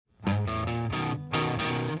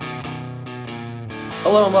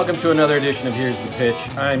Hello and welcome to another edition of Here's the Pitch.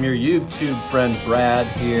 I'm your YouTube friend Brad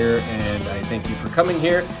here, and I thank you for coming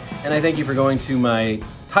here, and I thank you for going to my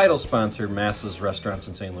title sponsor, Massa's Restaurants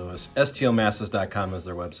in St. Louis. stlmasses.com is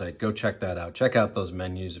their website. Go check that out. Check out those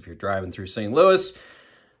menus if you're driving through St. Louis.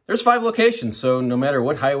 There's 5 locations, so no matter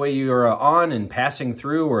what highway you are on and passing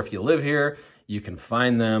through, or if you live here, you can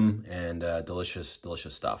find them, and delicious,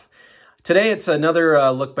 delicious stuff. Today, it's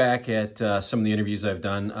another look back at some of the interviews I've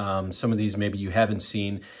done. Some of these maybe you haven't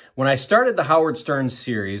seen. When I started the Howard Stern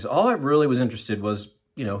series, all I really was interested was,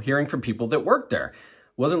 hearing from people that worked there.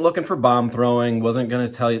 Wasn't looking for bomb throwing, wasn't going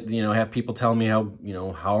to tell you, have people tell me how,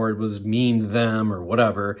 Howard was mean to them or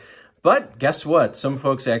whatever. But guess what? Some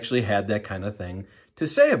folks actually had that kind of thing to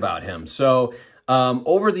say about him. So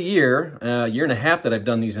over the year and a half that I've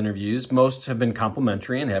done these interviews, most have been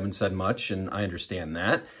complimentary and haven't said much, and I understand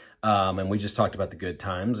that. And we just talked about the good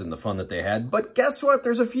times and the fun that they had. But guess what?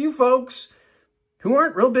 There's a few folks who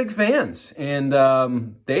aren't real big fans, and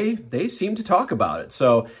they seem to talk about it.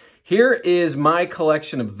 So here is my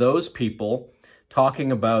collection of those people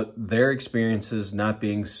talking about their experiences not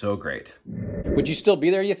being so great. Would you still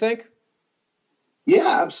be there, you think?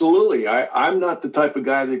 Yeah, absolutely. I'm not the type of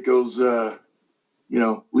guy that goes,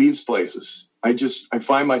 leaves places. I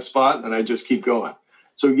find my spot and I just keep going.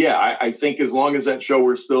 So, yeah, I think as long as that show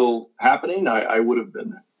were still happening, I would have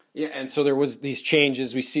been there. Yeah, and so there was these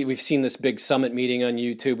changes. We've seen this big summit meeting on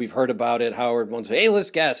YouTube. We've heard about it. Howard wants a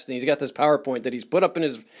A-list guest, and he's got this PowerPoint that he's put up in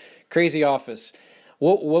his crazy office.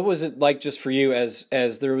 What was it like just for you as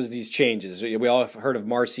there was these changes? We all have heard of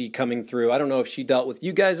MARCI coming through. I don't know if she dealt with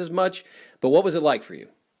you guys as much, but what was it like for you?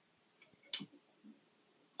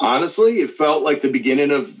 Honestly, it felt like the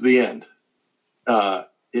beginning of the end.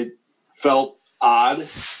 It felt odd.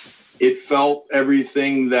 It felt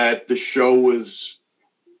everything that the show was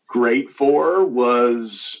great for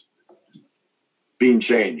was being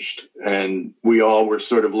changed. And we all were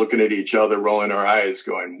sort of looking at each other, rolling our eyes,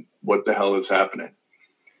 going, what the hell is happening?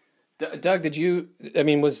 Doug,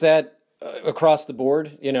 was that across the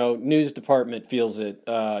board? News department feels it.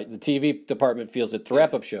 The TV department feels it. The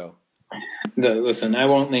wrap-up show. Listen, I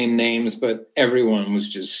won't name names, but everyone was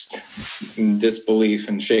just in disbelief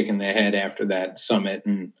and shaking their head after that summit.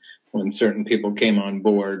 And when certain people came on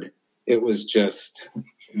board, it was just,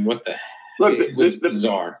 what the heck? It was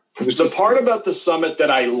bizarre. It was the part about the summit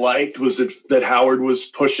that I liked was that Howard was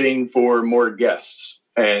pushing for more guests.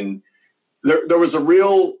 And there was a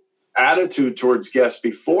real attitude towards guests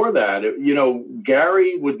before that.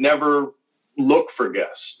 Gary would never look for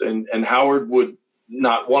guests, and Howard would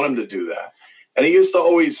not want him to do that. And he used to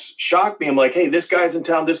always shock me. I'm like, hey, this guy's in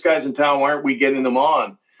town, why aren't we getting them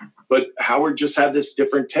on? But Howard just had this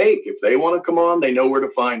different take. If they want to come on, they know where to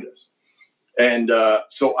find us. And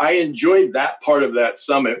so I enjoyed that part of that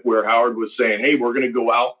summit where Howard was saying, hey, we're going to go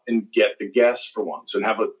out and get the guests for once and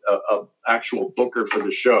have a actual booker for the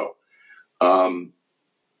show.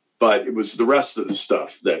 But it was the rest of the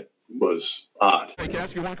stuff that was odd. Hey, can I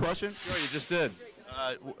ask you one question? Sure, you just did.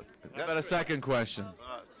 How about a second question?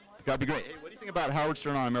 That'd be great. Hey, what do you think about Howard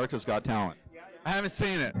Stern on America's Got Talent? I haven't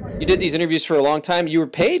seen it. You did these interviews for a long time. You were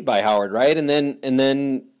paid by Howard, right? And then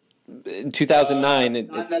in 2009...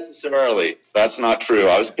 Not necessarily. That's not true.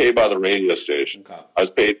 I was paid by the radio station. Okay. I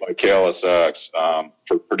was paid by KLSX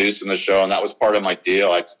for producing the show, and that was part of my deal.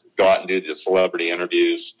 I'd go out and do the celebrity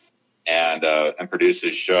interviews and produce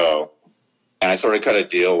his show. And I sort of cut a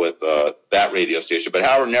deal with that radio station. But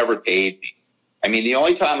Howard never paid me. I mean, the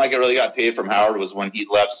only time I really got paid from Howard was when he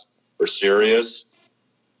left for Sirius,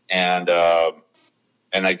 and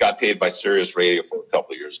I got paid by Sirius Radio for a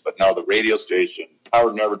couple of years. But no, the radio station,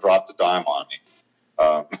 Howard never dropped a dime on me.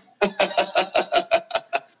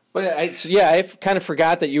 But I kind of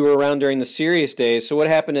forgot that you were around during the Sirius days. So what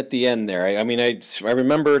happened at the end there? I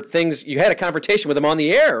remember things. You had a conversation with him on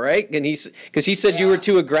the air, right? And because he said you were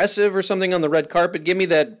too aggressive or something on the red carpet. Give me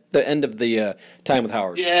the end of the time with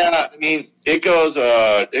Howard. Yeah, I mean, it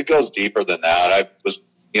goes deeper than that. It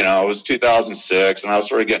was 2006, and I was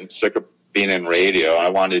sort of getting sick of being in radio. I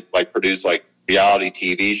wanted to produce reality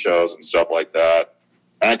TV shows and stuff like that.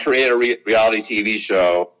 And I created a reality TV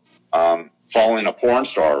show. Following porn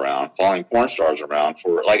stars around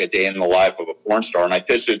for a day in the life of a porn star. And I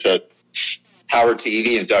pitched it to Howard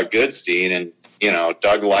TV and Doug Goodstein, and,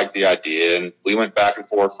 Doug liked the idea, and we went back and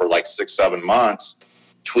forth for 6-7 months,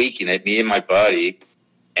 tweaking it, me and my buddy.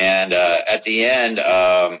 And at the end,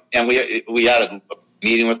 and we had a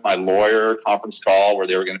meeting with my lawyer, conference call, where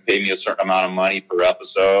they were going to pay me a certain amount of money per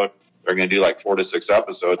episode. They're going to do 4 to 6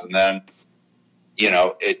 episodes. And then,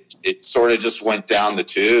 it sort of just went down the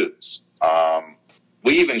tubes.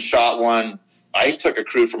 We even shot one I took a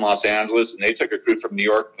crew from Los Angeles and they took a crew from New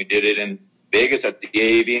York. We did it in Vegas at the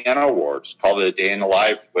AVN Awards, called it A Day in the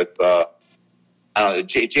Life with, I don't know,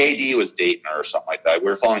 JD was dating her or something like that. We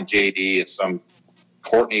were following JD and some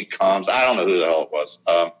Courtney Combs. I don't know who the hell it was.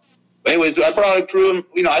 But anyways, I brought a crew and,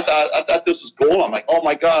 you know, I thought this was cool. I'm like, oh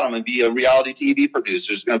my God, I'm going to be a reality TV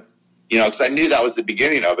producer. It's gonna, you know, cause I knew that was the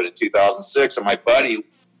beginning of it in 2006. And my buddy,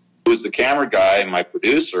 who was the camera guy and my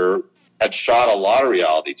producer, had shot a lot of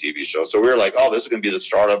reality TV shows. So we were like, oh, this is going to be the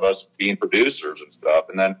start of us being producers and stuff.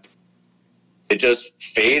 And then it just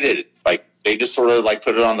faded. Like they just sort of like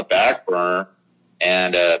put it on the back burner.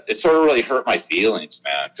 And it sort of really hurt my feelings,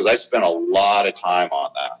 man, because I spent a lot of time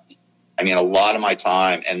on that. I mean, a lot of my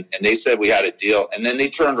time. And they said we had a deal. And then they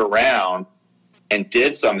turned around and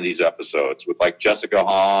did some of these episodes with like Jessica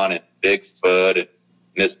Hahn and Bigfoot and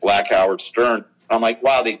Miss Black Howard Stern. And I'm like,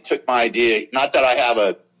 wow, they took my idea. Not that I have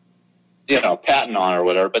a, you know, patent on it or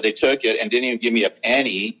whatever, but they took it and didn't even give me a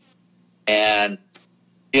penny. And,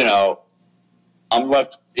 you know, I'm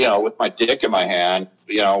left, you know, with my dick in my hand,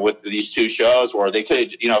 you know, with these two shows where they could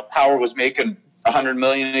have, you know, Howard was making $100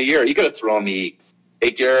 million a year. He could have thrown me,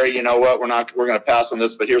 hey, Gary, you know what? We're going to pass on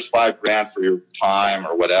this, but here's $5,000 for your time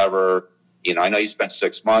or whatever. You know, I know you spent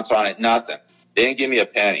 6 months on it. Nothing. They didn't give me a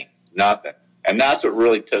penny. Nothing. And that's what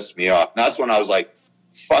really pissed me off. And that's when I was like,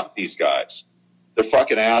 fuck these guys. They're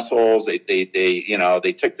fucking assholes. They, you know,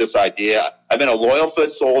 they took this idea. I've been a loyal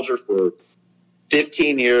foot soldier for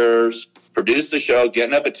 15 years, produced the show,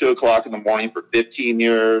 getting up at 2:00 in the morning for 15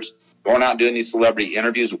 years, going out and doing these celebrity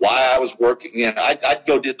interviews while I was working. You know, I'd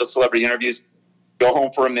go do the celebrity interviews, go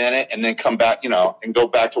home for a minute, and then come back, you know, and go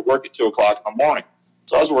back to work at 2:00 in the morning.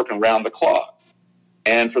 So I was working around the clock.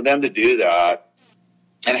 And for them to do that,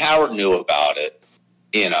 and Howard knew about it,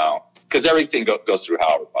 you know, because everything goes through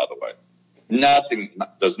Howard, by the way. Nothing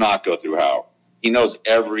does not go through Howard. He knows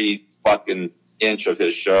every fucking inch of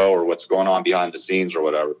his show or what's going on behind the scenes or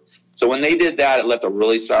whatever. So when they did that, it left a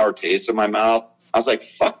really sour taste in my mouth. I was like,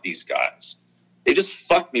 fuck these guys. They just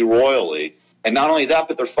fucked me royally. And not only that,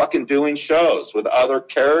 but they're fucking doing shows with other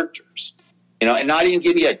characters, you know, and not even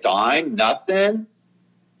give me a dime, nothing.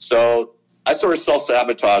 So I sort of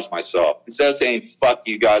self-sabotaged myself. Instead of saying, fuck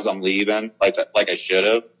you guys, I'm leaving, like I should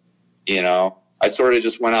have, you know, I sort of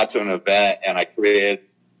just went out to an event and I created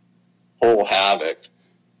whole havoc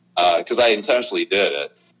because I intentionally did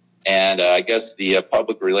it. And I guess the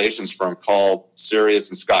public relations firm called Sirius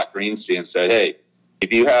and Scott Greenstein and said, hey,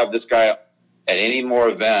 if you have this guy at any more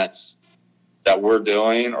events that we're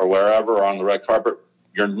doing or wherever or on the red carpet,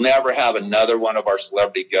 you'll never have another one of our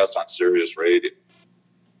celebrity guests on Sirius Radio.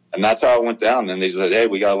 And that's how it went down. Then they said, hey,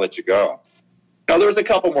 we got to let you go. Now, there was a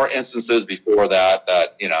couple more instances before that,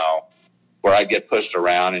 you know, where I'd get pushed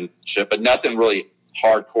around and shit, but nothing really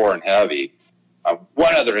hardcore and heavy.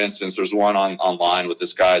 One other instance, there's one online with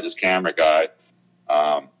this guy, this camera guy.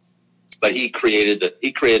 But he created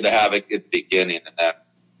the havoc at the beginning and then,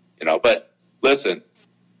 you know, but listen,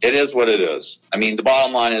 it is what it is. I mean, the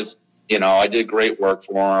bottom line is, you know, I did great work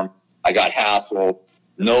for him. I got hassled.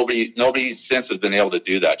 Nobody since has been able to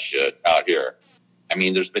do that shit out here. I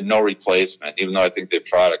mean, there's been no replacement, even though I think they've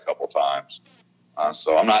tried a couple times.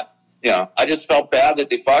 So I'm not, you know, I just felt bad that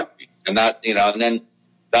they fucked me. And that, you know, and then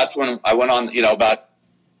that's when I went on, you know, about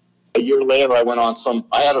a year later, I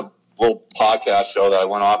had a little podcast show that I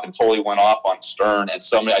went off and totally went off on Stern. And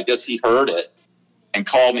somebody, I guess he heard it and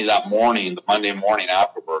called me that morning, the Monday morning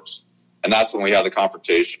afterwards. And that's when we had the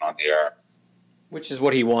confrontation on the air. Which is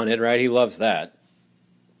what he wanted, right? He loves that.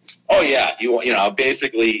 Oh, yeah. You know,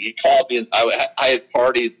 basically, he called me. I had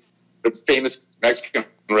partied at a famous Mexican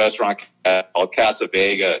restaurant called Casa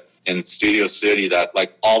Vega in Studio City that,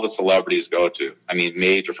 like, all the celebrities go to. I mean,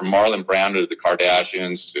 major, from Marlon Brando to the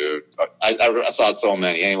Kardashians to I saw so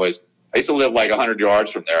many. Anyways, I used to live, like, 100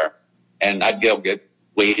 yards from there, and I'd get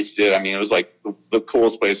wasted. I mean, it was, like, the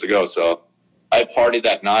coolest place to go. So I partied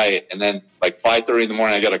that night, and then, like, 5:30 in the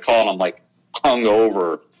morning, I got a call, and I'm, like,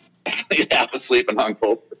 hungover, half asleep and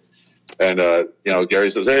hungover. And, you know, Gary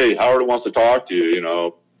says, hey, Howard wants to talk to you, you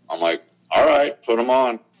know. I'm like, all right, put him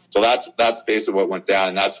on. So that's basically what went down.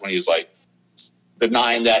 And that's when he's like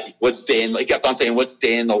denying that he kept on saying, what's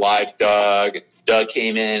day in the life, Doug? And Doug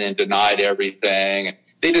came in and denied everything. And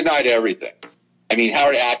they denied everything. I mean,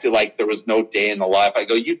 Howard acted like there was no day in the life. I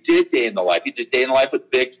go, you did day in the life. You did day in the life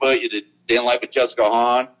with Bigfoot. You did day in the life with Jessica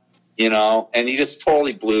Hahn, you know, and he just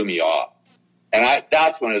totally blew me off. And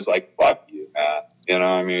that's when it was like, fuck you, man. You know,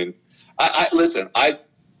 I mean, listen,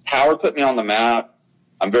 Howard put me on the map.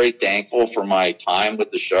 I'm very thankful for my time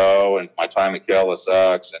with the show and my time at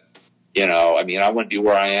KLSX. And, you know, I mean, I wouldn't be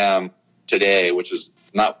where I am today, which is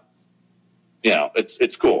not you know,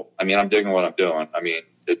 it's cool. I mean, I'm digging what I'm doing. I mean,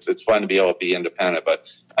 it's fun to be able to be independent, but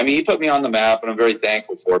I mean, he put me on the map and I'm very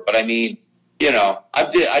thankful for it. But I mean, you know, I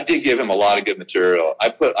did give him a lot of good material.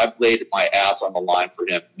 I've laid my ass on the line for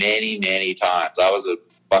him many, many times. I was a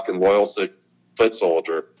fucking loyal foot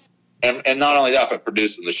soldier. And not only that, but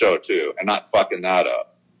producing the show too, and not fucking that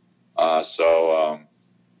up.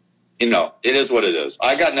 You know, it is what it is.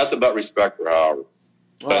 I got nothing but respect for Howard,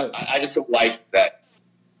 but I just don't like that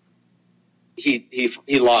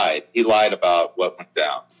he lied. He lied about what went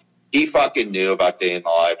down. He fucking knew about Day in the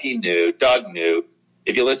Life. He knew. Doug knew.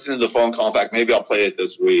 If you listen to the phone call, in fact, maybe I'll play it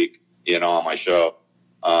this week, you know, on my show.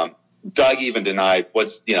 Doug even denied,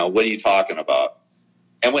 what are you talking about?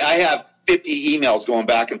 And I have 50 emails going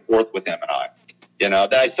back and forth with him and I, you know,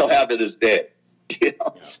 that I still have to this day. You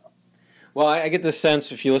know? Yeah. Well, I get the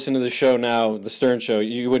sense if you listen to the show now, the Stern Show,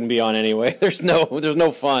 you wouldn't be on anyway. There's no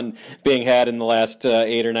fun being had in the last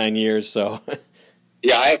 8 or 9 years. So,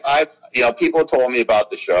 yeah, I you know, people told me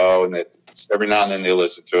about the show, and that every now and then they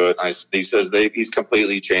listen to it. And he says he's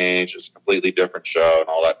completely changed. It's a completely different show and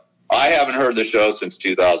all that. I haven't heard the show since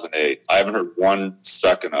 2008. I haven't heard 1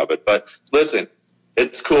 second of it. But listen,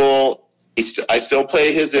 it's cool. I still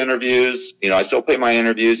play his interviews. You know, I still play my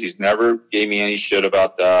interviews. He's never gave me any shit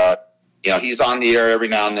about that. You know, he's on the air every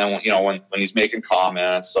now and then, you know, when he's making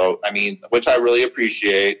comments. So, I mean, which I really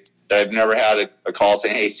appreciate, that I've never had a call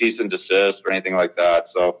saying, hey, cease and desist or anything like that.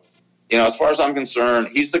 So, you know, as far as I'm concerned,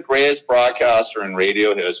 he's the greatest broadcaster in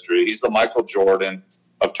radio history. He's the Michael Jordan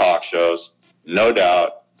of talk shows, no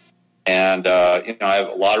doubt. And, you know, I have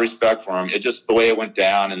a lot of respect for him. It just, the way it went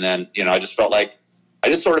down. And then, you know, I just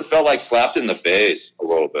sort of felt like slapped in the face a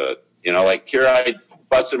little bit. You know, like, here I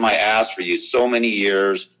busted my ass for you so many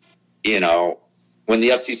years. You know, when the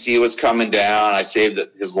FCC was coming down, I saved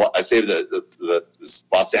the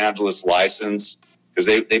Los Angeles license because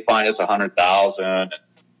they fined us $100,000.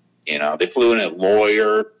 You know, they flew in a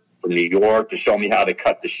lawyer from New York to show me how to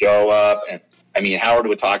cut the show up. And I mean, Howard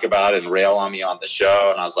would talk about it and rail on me on the show.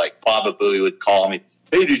 And I was like, Baba Booey would call me,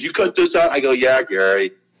 hey, did you cut this out? I go, yeah,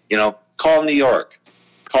 Gary. You know, call New York.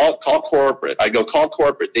 Call corporate. I go, call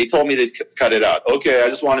corporate. They told me to cut it out. Okay, I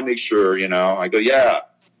just want to make sure, you know. I go, yeah.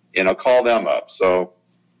 You know, call them up. So,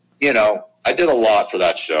 you know, I did a lot for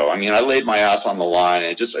that show. I mean, I laid my ass on the line,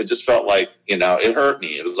 and it just felt like, you know, it hurt me.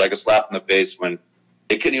 It was like a slap in the face when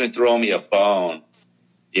they couldn't even throw me a bone,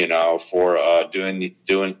 you know, for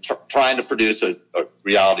trying to produce a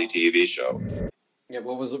reality TV show. Yeah,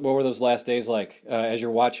 what were those last days like as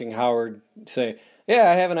you're watching Howard say, yeah,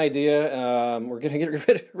 I have an idea. We're going to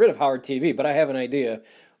get rid of Howard TV, but I have an idea.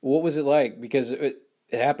 What was it like? Because it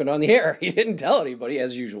happened on the air. He didn't tell anybody,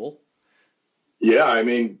 as usual. Yeah, I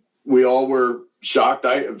mean, we all were shocked.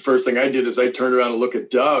 First thing I did is I turned around and looked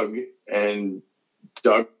at Doug, and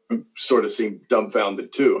Doug sort of seemed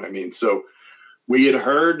dumbfounded too. I mean, so we had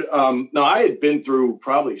heard, now I had been through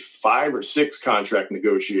probably 5 or 6 contract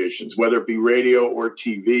negotiations, whether it be radio or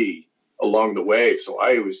TV along the way. So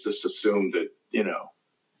I was just assumed that, you know,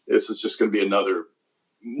 this is just going to be another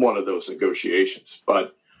one of those negotiations.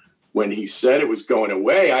 But when he said it was going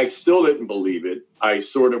away, I still didn't believe it. I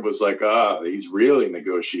sort of was like, he's really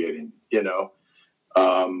negotiating, you know.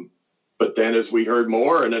 But then as we heard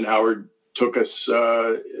more, and then Howard took us,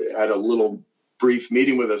 had a little brief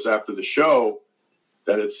meeting with us after the show,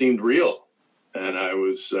 that it seemed real. And I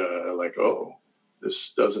was like, oh,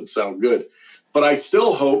 this doesn't sound good. But I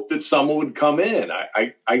still hoped that someone would come in.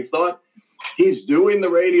 I thought, he's doing the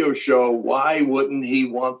radio show. Why wouldn't he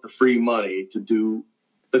want the free money to do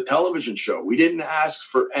the television show? We didn't ask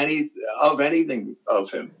for anything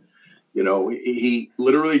of him. You know, he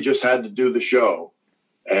literally just had to do the show,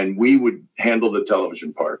 and we would handle the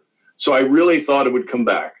television part. So I really thought it would come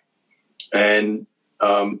back, and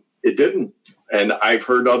it didn't. And I've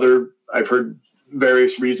heard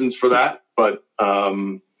various reasons for that, but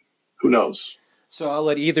who knows? So I'll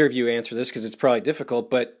let either of you answer this because it's probably difficult,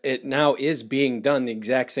 but it now is being done the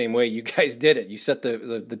exact same way you guys did it. You set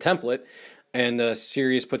the template, and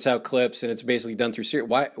Sirius puts out clips, and it's basically done through Sirius.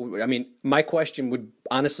 Why? I mean, my question would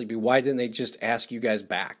honestly be, why didn't they just ask you guys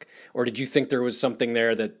back? Or did you think there was something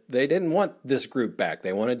there that they didn't want this group back?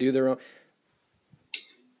 They want to do their own?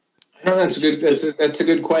 No, that's a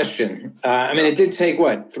good question. I mean, it did take,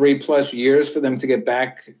 3+ years for them to get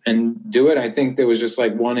back and do it. I think there was just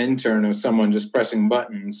like one intern or someone just pressing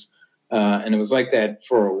buttons. And it was like that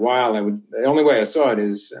for a while. The only way I saw it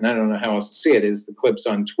is, and I don't know how else to see it, is the clips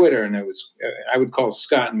on Twitter. And I would call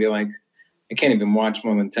Scott and be like, I can't even watch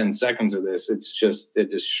more than 10 seconds of this. It's just, they're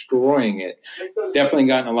destroying it. It's definitely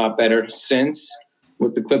gotten a lot better since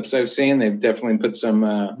with the clips I've seen. They've definitely put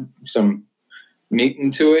some meat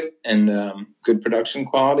into it and good production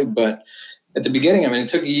quality. But at the beginning, I mean, it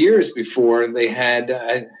took years before they had,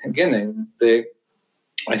 I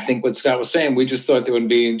think what Scott was saying, we just thought there would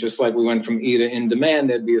be, just like we went from E to In Demand,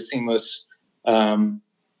 there'd be a seamless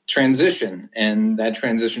transition, and that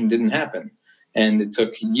transition didn't happen. And it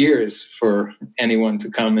took years for anyone to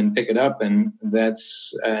come and pick it up. And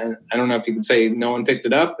that's, I don't know if you could say no one picked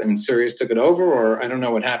it up and Sirius took it over, or I don't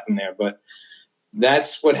know what happened there, but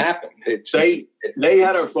that's what happened. They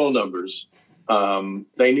had our phone numbers.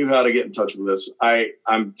 They knew how to get in touch with us.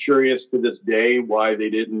 I'm curious to this day why they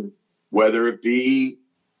didn't, whether it be,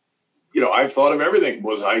 I've thought of everything.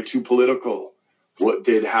 Was I too political? What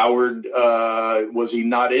did Howard, was he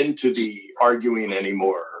not into the arguing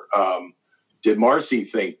anymore? Did MARCI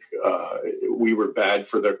think we were bad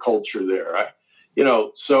for the culture there?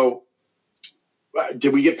 So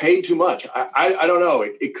did we get paid too much? I don't know.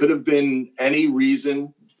 It could have been any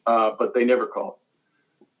reason, but they never called.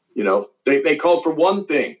 They called for one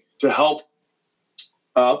thing, to help.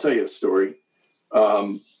 I'll tell you a story.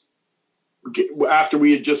 After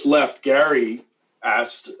we had just left, Gary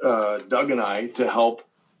asked Doug and I to help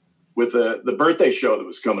with the birthday show that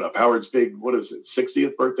was coming up. Howard's big,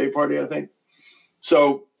 60th birthday party, I think.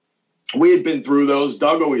 So we had been through those.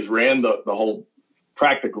 Doug always ran the whole,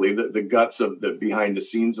 practically the guts of the behind the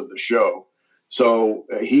scenes of the show. So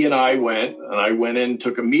he and I went in,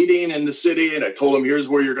 took a meeting in the city, and I told him, here's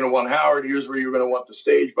where you're going to want Howard. Here's where you're going to want the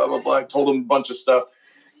stage, blah, blah, blah. I told him a bunch of stuff.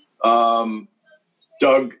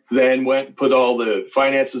 Doug then went and put all the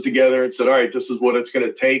finances together and said, all right, this is what it's going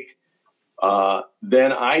to take.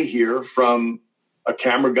 Then I hear from a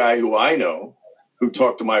camera guy who I know, who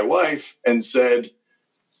talked to my wife and said,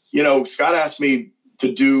 Scott asked me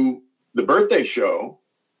to do the birthday show,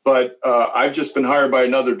 but I've just been hired by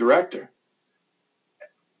another director.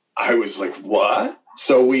 I was like, what?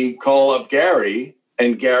 So we call up Gary,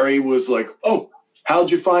 and Gary was like, oh,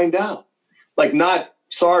 how'd you find out? Like, not,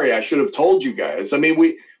 sorry, I should have told you guys. I mean,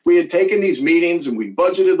 we had taken these meetings and we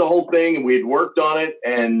budgeted the whole thing and we had worked on it.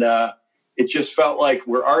 And it just felt like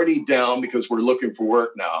we're already down because we're looking for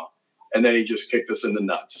work now. And then he just kicked us in the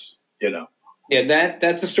nuts, Yeah,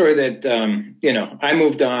 that's a story that, I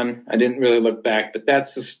moved on. I didn't really look back, but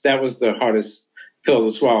that was the hardest pill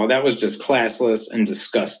to swallow. That was just classless and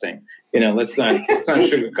disgusting. Let's not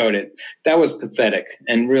sugarcoat it. That was pathetic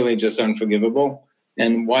and really just unforgivable.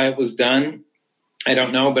 And why it was done, I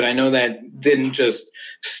don't know, but I know that didn't just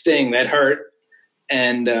sting. That hurt,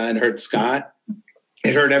 and it hurt Scott.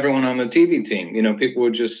 It hurt everyone on the TV team. People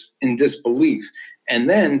were just in disbelief. And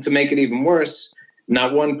then to make it even worse,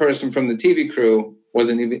 not one person from the TV crew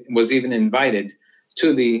was even invited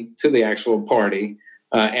to the actual party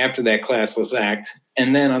after that classless act.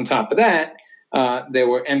 And then on top of that, there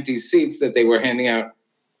were empty seats that they were handing out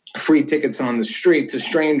free tickets on the street to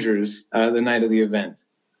strangers the night of the event.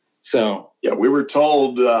 So yeah, we were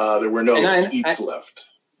told there were no seats left.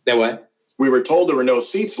 That what? We were told there were no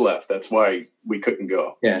seats left. That's why we couldn't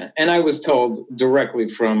go. Yeah, and I was told directly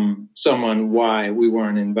from someone why we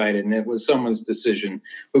weren't invited, and it was someone's decision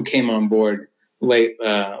who came on board late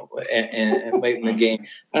and late in the game.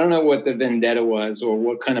 I don't know what the vendetta was or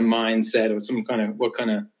what kind of mindset or what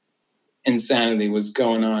kind of insanity was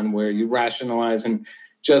going on where you rationalize and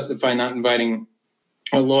justify not inviting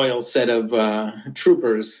a loyal set of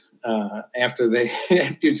troopers after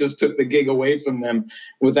you just took the gig away from them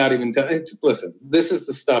without even listen, this is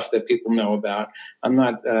the stuff that people know about. I'm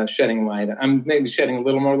not shedding light. I'm maybe shedding a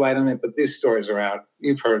little more light on it, but these stories are out.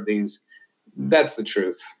 You've heard these. That's the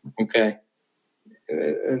truth. Okay.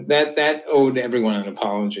 That owed everyone an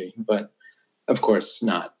apology, but of course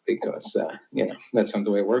not, because that's not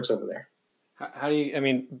the way it works over there. How do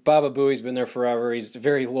you, Baba Booey's been there forever. He's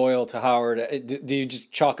very loyal to Howard. Do you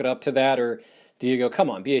just chalk it up to that, or do you go,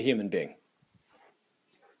 come on, be a human being?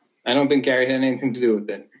 I don't think Gary had anything to do with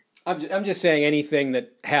it. I'm just saying anything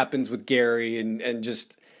that happens with Gary and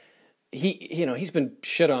just, he's been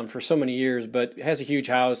shit on for so many years, but has a huge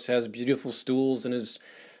house, has beautiful stools in his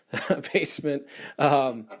basement.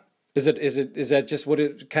 Is that just what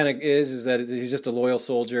it kind of is? Is that he's just a loyal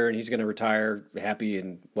soldier and he's going to retire happy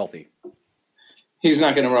and wealthy? He's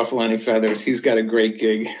not going to ruffle any feathers. He's got a great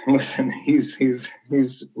gig. Listen, he's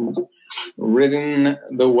ridden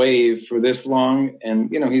the wave for this long,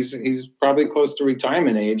 and he's probably close to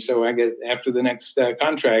retirement age. So I get after the next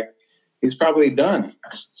contract, he's probably done.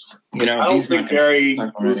 I don't think Gary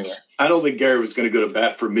was going to go to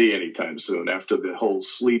bat for me anytime soon after the whole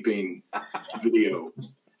sleeping video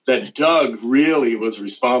that Doug really was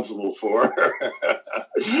responsible for.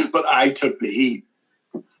 But I took the heat.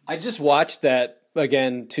 I just watched that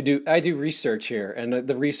again, I do research here, and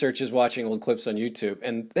the research is watching old clips on YouTube,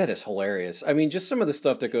 and that is hilarious. I mean, just some of the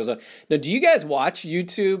stuff that goes on. Now, do you guys watch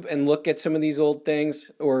YouTube and look at some of these old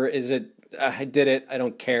things, or is it, I did it, I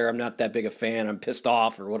don't care, I'm not that big a fan, I'm pissed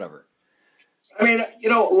off, or whatever? I mean, you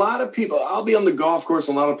know, a lot of people, I'll be on the golf course,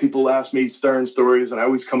 and a lot of people ask me Stern stories, and I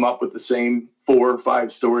always come up with the same 4 or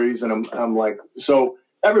 5 stories, and I'm like, so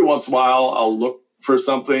every once in a while, I'll look for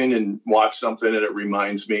something and watch something, and it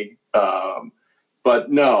reminds me.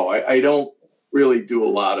 But no, I don't really do a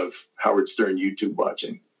lot of Howard Stern YouTube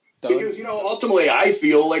watching. Doug? Because, you know, ultimately, I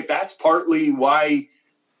feel like that's partly why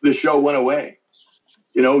the show went away.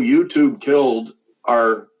 You know, YouTube killed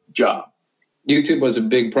our job. YouTube was a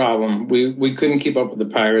big problem. We couldn't keep up with the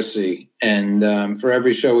piracy. And for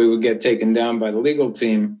every show we would get taken down by the legal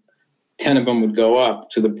team, 10 of them would go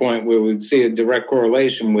up, to the point where we'd see a direct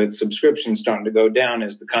correlation with subscriptions starting to go down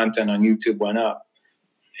as the content on YouTube went up.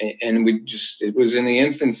 And it was in the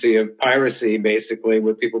infancy of piracy, basically,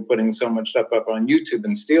 with people putting so much stuff up on YouTube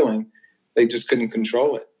and stealing. They just couldn't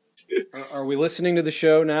control it. Are we listening to the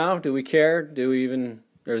show now? Do we care? Do we even,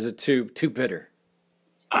 or is it too bitter?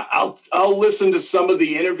 I'll listen to some of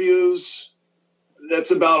the interviews.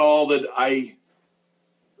 That's about all that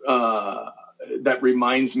that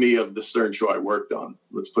reminds me of the Stern show I worked on.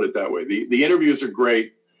 Let's put it that way. The interviews are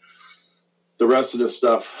great. The rest of the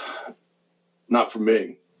stuff, not for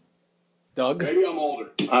me. Doug? Maybe I'm older.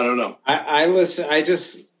 I don't know. I listen. I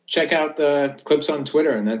just check out the clips on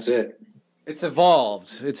Twitter, and that's it. It's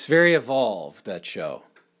evolved. It's very evolved, that show.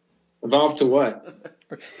 Evolved to what?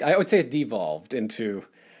 I would say it devolved into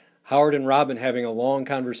Howard and Robin having a long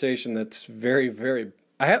conversation that's very, very...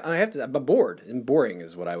 I'm bored, and boring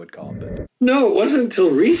is what I would call it. No, it wasn't until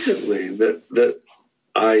recently that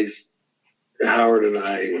Howard and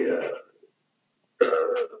I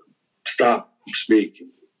stopped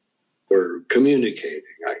speaking or communicating,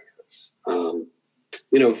 I guess.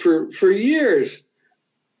 You know, for years,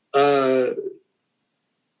 I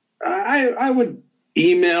would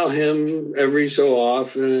email him every so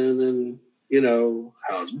often, and, you know,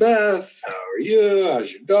 how's Beth? How are you?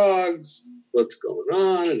 How's your dogs? What's going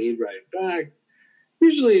on? And he'd write back.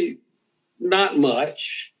 Usually not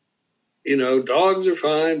much. You know, dogs are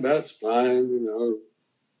fine, Beth's fine, you know.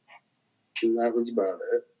 And that was about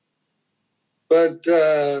it. But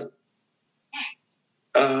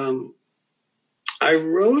I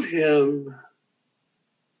wrote him.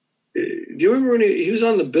 Do you remember when he was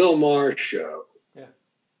on the Bill Maher show? Yeah.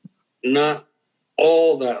 Not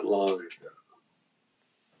all that long ago.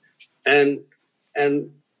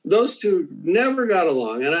 And those two never got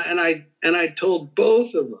along, and I told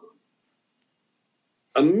both of them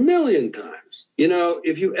a million times, you know,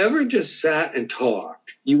 if you ever just sat and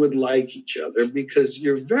talked, you would like each other because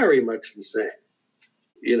you're very much the same.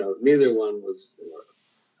 You know, neither one was.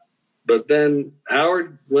 But then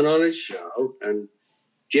Howard went on his show and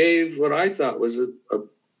gave what I thought was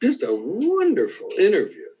just a wonderful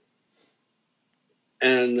interview.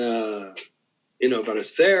 And, you know, about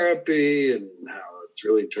his therapy and how it's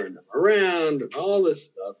really turned him around and all this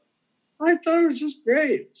stuff. I thought it was just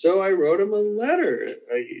great. So I wrote him a letter,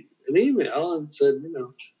 an email, and said, you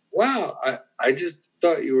know, wow, I just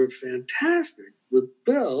thought you were fantastic with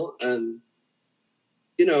Bill, and,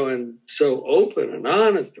 you know, and so open and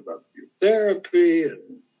honest about your therapy,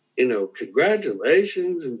 and, you know,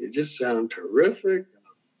 congratulations, and you just sound terrific.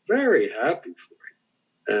 I'm very happy for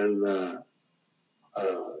you. And,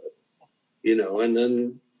 you know, and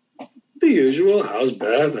then the usual, how's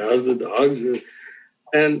Beth, how's the dogs, but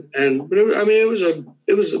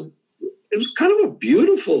it was kind of a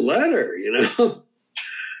beautiful letter, you know.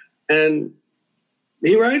 And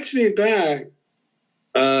he writes me back,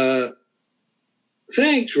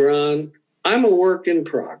 thanks, Ron, I'm a work in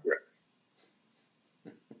progress.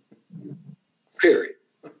 Period.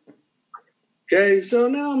 Okay, so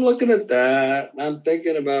now I'm looking at that, and I'm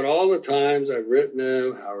thinking about all the times I've written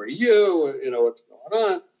him, how are you, you know, what's going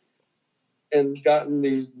on, and gotten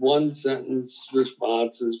these one-sentence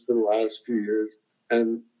responses for the last few years.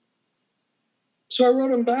 And so I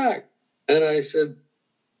wrote him back, and I said,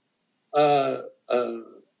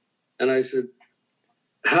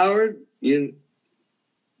 Howard, you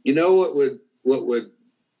know what would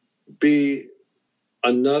be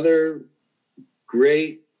another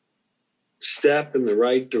great step in the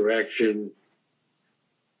right direction?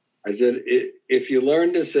 I said, if you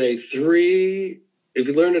learn to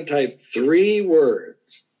type 3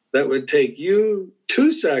 words that would take you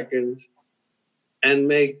 2 seconds and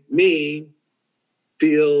make me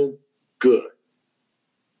feel good.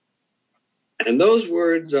 And those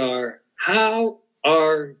words are, how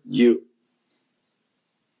are you?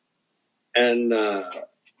 And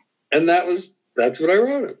that's what I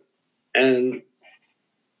wrote him. And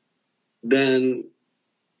then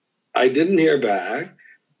I didn't hear back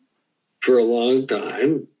for a long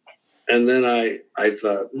time. And then I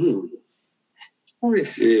thought, let me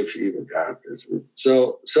see if he even got this.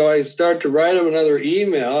 So I start to write him another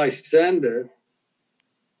email. I send it,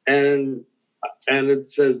 and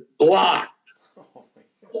it says blocked.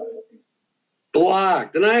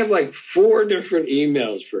 Blocked. And I have like 4 different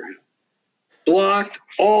emails for him. Blocked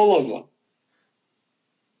all of them.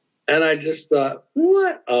 And I just thought,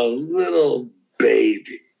 what a little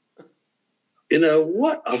baby. You know,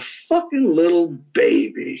 what a fucking little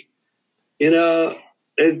baby. You know,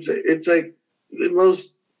 it's like the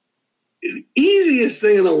most easiest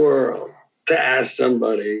thing in the world to ask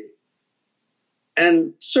somebody.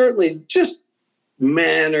 And certainly just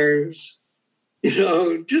manners, you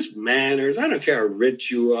know, just manners. I don't care how rich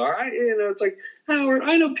you are. It's like, Howard,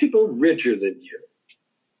 I know people richer than you.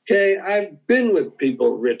 Okay, I've been with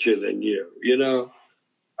people richer than you, you know.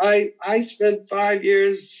 I spent 5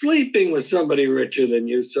 years sleeping with somebody richer than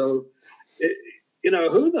you. So, you know,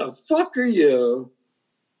 who the fuck are you?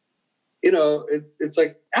 You know, it's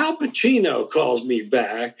like Al Pacino calls me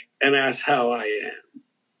back and asks how I am.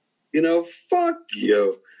 You know, fuck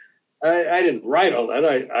you. I didn't write all that.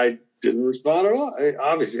 I didn't respond at all.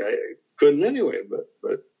 Obviously, I couldn't anyway.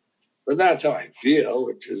 But that's how I feel,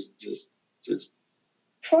 which is just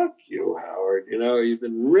fuck you, Howard. You know, you've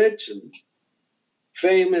been rich and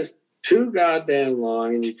famous too goddamn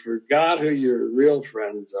long, and you forgot who your real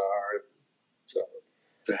friends are. So,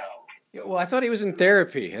 to hell. Well, I thought he was in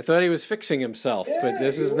therapy. I thought he was fixing himself, but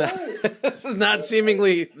this is not. This is not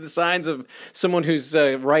seemingly the signs of someone who's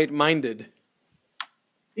right-minded.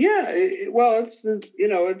 Yeah, well, it's, you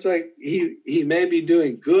know, it's like he may be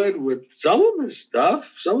doing good with some of his stuff,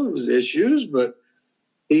 some of his issues, but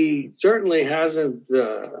he certainly hasn't.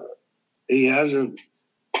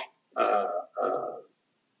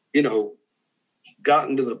 You know,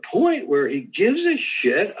 gotten to the point where he gives a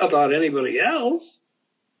shit about anybody else.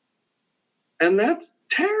 And that's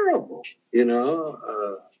terrible, you know.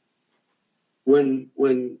 When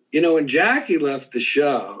Jackie left the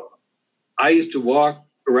show, I used to walk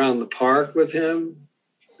around the park with him.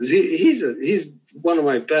 He's one of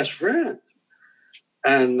my best friends.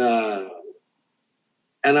 And I,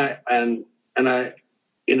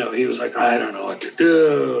 you know, he was like, I don't know what to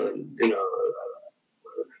do, and, you know,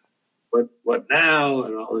 what now,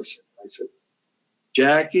 and all this shit. I said,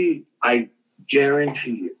 Jackie, I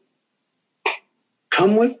guarantee you,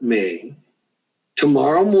 come with me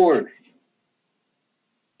tomorrow morning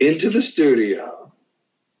into the studio,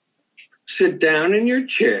 sit down in your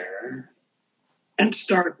chair, and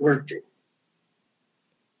start working.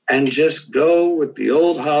 And just go with the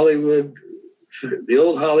old Hollywood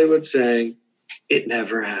saying, it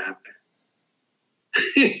never happened.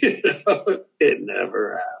 You know, it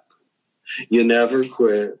never happened. You never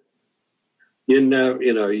quit.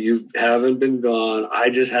 You haven't been gone. I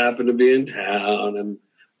just happened to be in town, and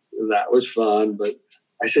that was fun. But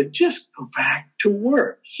I said, just go back to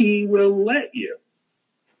work. He will let you.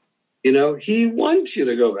 You know, he wants you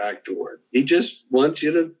to go back to work. He just wants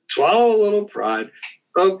you to swallow a little pride.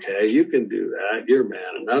 Okay, you can do that. You're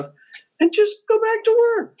man enough. And just go back to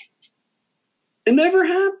work. It never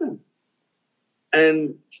happened.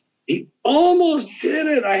 And he almost did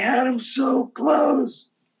it. I had him so close.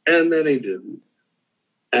 And then he didn't.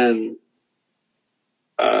 And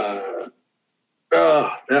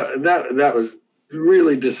that was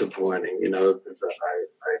really disappointing, you know, because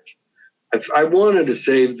I wanted to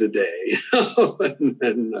save the day, you know,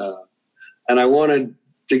 and I wanted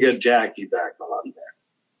to get Jackie back on there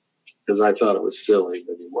because I thought it was silly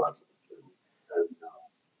that he wasn't. And,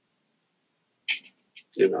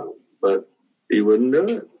 you know, but he wouldn't do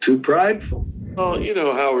it. Too prideful. Well, you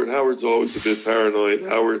know, Howard's always a bit paranoid.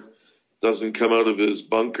 Howard doesn't come out of his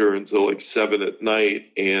bunker until like 7 at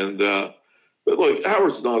night. And, but look,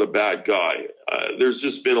 Howard's not a bad guy. There's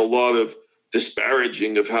just been a lot of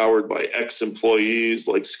disparaging of Howard by ex-employees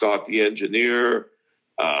like Scott the engineer.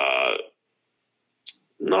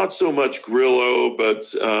 Not so much Grillo, but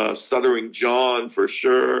Stuttering John for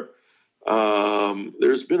sure.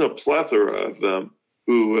 There's been a plethora of them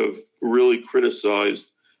who have really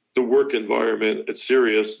criticized the work environment at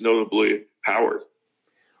Sirius, notably Howard.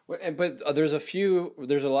 But there's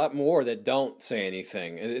a lot more that don't say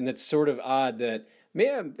anything. And it's sort of odd that,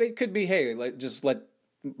 man, it could be, hey,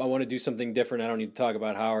 I want to do something different. I don't need to talk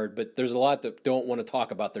about Howard. But there's a lot that don't want to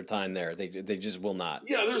talk about their time there. They just will not.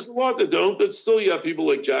 Yeah, there's a lot that don't. But still, you have people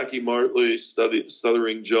like Jackie Martley,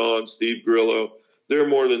 Stuttering John, Steve Grillo they're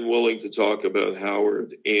more than willing to talk about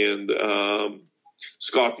Howard. And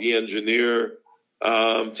Scott the engineer,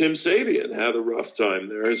 Tim Sabian had a rough time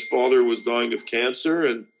there. His father was dying of cancer,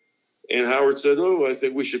 and Howard said, "Oh, I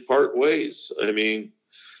think we should part ways." I mean,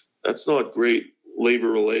 that's not great labor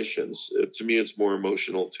relations. To me, it's more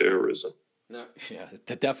emotional terrorism. No, yeah,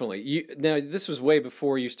 definitely. Now, this was way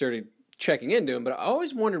before you started checking into him, but I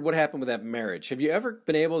always wondered what happened with that marriage. Have you ever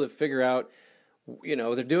been able to figure out, you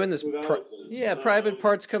know, they're doing this, Private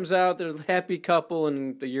Parts comes out, they're a happy couple,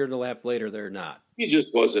 and a year and a half later, they're not. He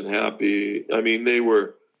just wasn't happy. I mean,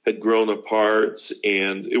 had grown apart,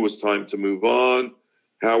 and it was time to move on.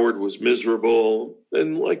 Howard was miserable,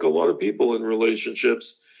 and like a lot of people in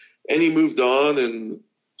relationships, and he moved on and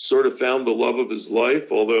sort of found the love of his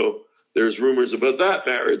life, although there's rumors about that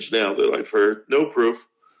marriage now that I've heard. No proof,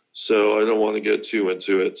 so I don't want to get too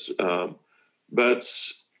into it. But,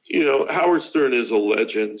 you know, Howard Stern is a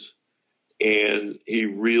legend, and he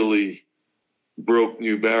really broke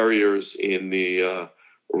new barriers in the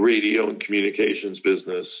radio and communications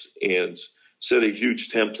business and set a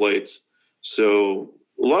huge template. So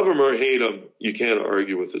love him or hate him, you can't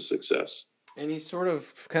argue with his success. And he's sort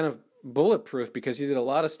of kind of bulletproof because he did a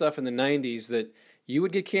lot of stuff in the 90s that you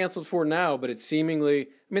would get canceled for now, but it's seemingly, I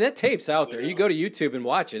mean, that tape's out there. You go to YouTube and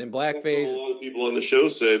watch it in blackface. A lot of people on the show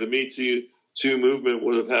say the Me Too movement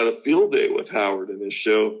would have had a field day with Howard in his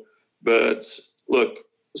show. But look,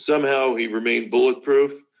 somehow he remained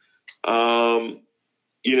bulletproof.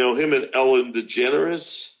 You know, him and Ellen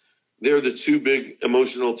DeGeneres, they're the two big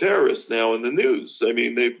emotional terrorists now in the news. I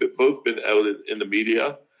mean, they've both been outed in the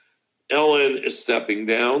media. Ellen is stepping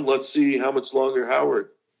down. Let's see how much longer Howard.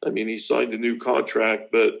 I mean, he signed a new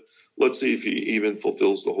contract, but let's see if he even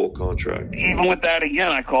fulfills the whole contract. Even with that,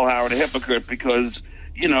 again, I call Howard a hypocrite because,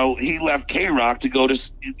 you know, he left K-Rock to go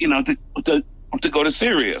to, you know, to go to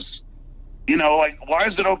Sirius. You know, like, why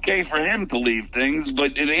is it okay for him to leave things,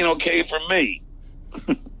 but it ain't okay for me?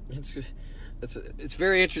 It's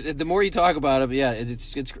very interesting. The more you talk about it, yeah,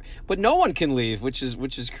 it's but no one can leave, which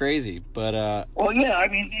is crazy. But well, yeah, I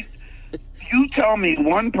mean, you tell me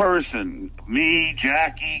one person, me,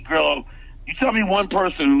 Jackie, Grillo, you tell me one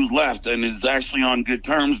person who's left and is actually on good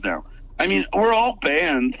terms now. I mean, we're all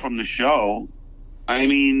banned from the show. I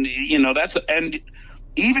mean, you know, and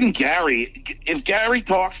even Gary, if Gary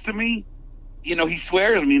talks to me, you know, he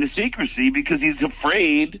swears me into secrecy because he's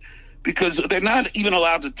afraid, because they're not even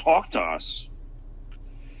allowed to talk to us.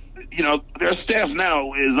 You know, their staff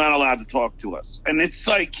now is not allowed to talk to us. And it's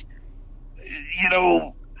like, you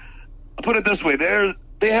know, put it this way,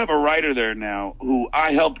 they have a writer there now who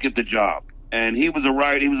I helped get the job. And he was a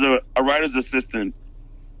writer's assistant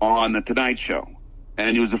on The Tonight Show.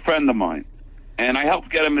 And he was a friend of mine. And I helped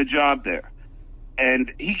get him a job there.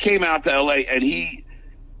 And he came out to LA and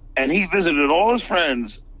he visited all his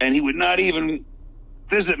friends, and he would not even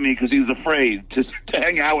visit me because he was afraid to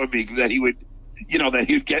hang out with me, that he would, you know, that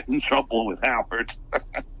he'd get in trouble with Howard.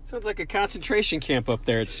 Sounds like a concentration camp up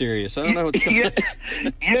there at Sirius. I don't know what's going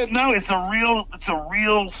on. Yeah, no, it's a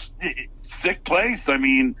real sick place. I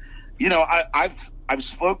mean, you know, I've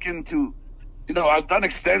spoken to, you know, I've done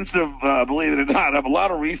extensive, believe it or not, I have a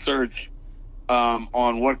lot of research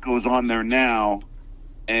on what goes on there now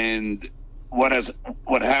and what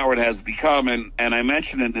Howard has become, and I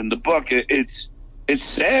mentioned it in the book. It's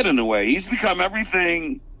sad in a way. He's become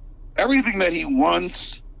everything that he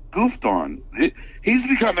once goofed on. He's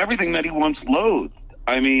become everything that he once loathed.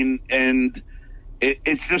 I mean, and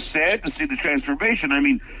it's just sad to see the transformation. I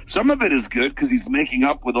mean, some of it is good because he's making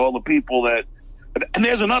up with all the people that, and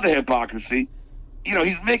there's another hypocrisy. You know,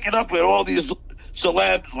 he's making up with all these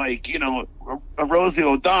celebs like, you know, Rosie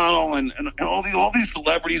O'Donnell and all these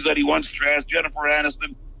celebrities that he once trashed, Jennifer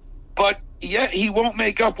Aniston, but yet he won't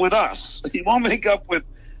make up with us. He won't make up with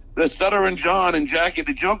the Stuttering John and Jackie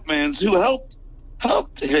the Joke Mans who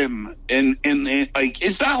helped him in like,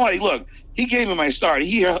 it's not like, look, he gave me my start.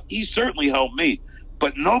 He certainly helped me,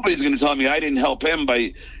 but nobody's going to tell me I didn't help him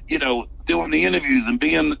by, you know, doing the interviews and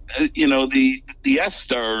being, you know, the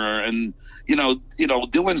Esther and, you know,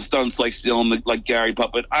 doing stunts like stealing like Gary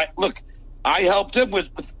Puppet. I helped him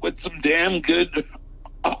with some damn good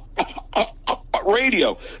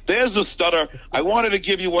radio. There's a stutter. I wanted to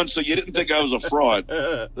give you one so you didn't think I was a fraud.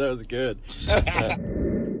 That was good.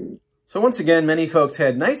 So once again, many folks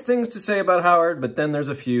had nice things to say about Howard, but then there's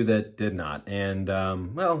a few that did not. And,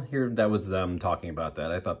 well, here, that was them talking about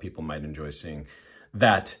that. I thought people might enjoy seeing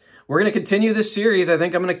that. We're going to continue this series. I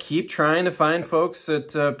think I'm going to keep trying to find folks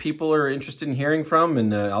that people are interested in hearing from,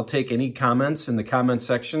 and I'll take any comments in the comment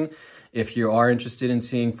section if you are interested in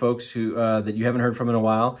seeing folks who that you haven't heard from in a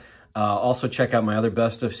while. Also check out my other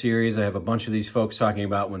best of series. I have a bunch of these folks talking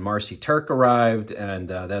about when MARCI TURK arrived, and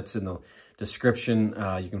that's in the description.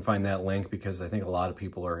 You can find that link because I think a lot of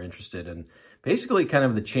people are interested in basically kind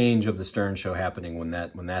of the change of the Stern Show happening when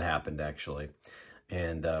that happened, actually.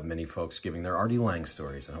 And many folks giving their Artie Lang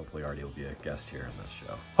stories, and hopefully Artie will be a guest here on this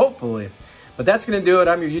show. Hopefully. But that's going to do it.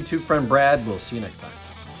 I'm your YouTube friend, Brad. We'll see you next time.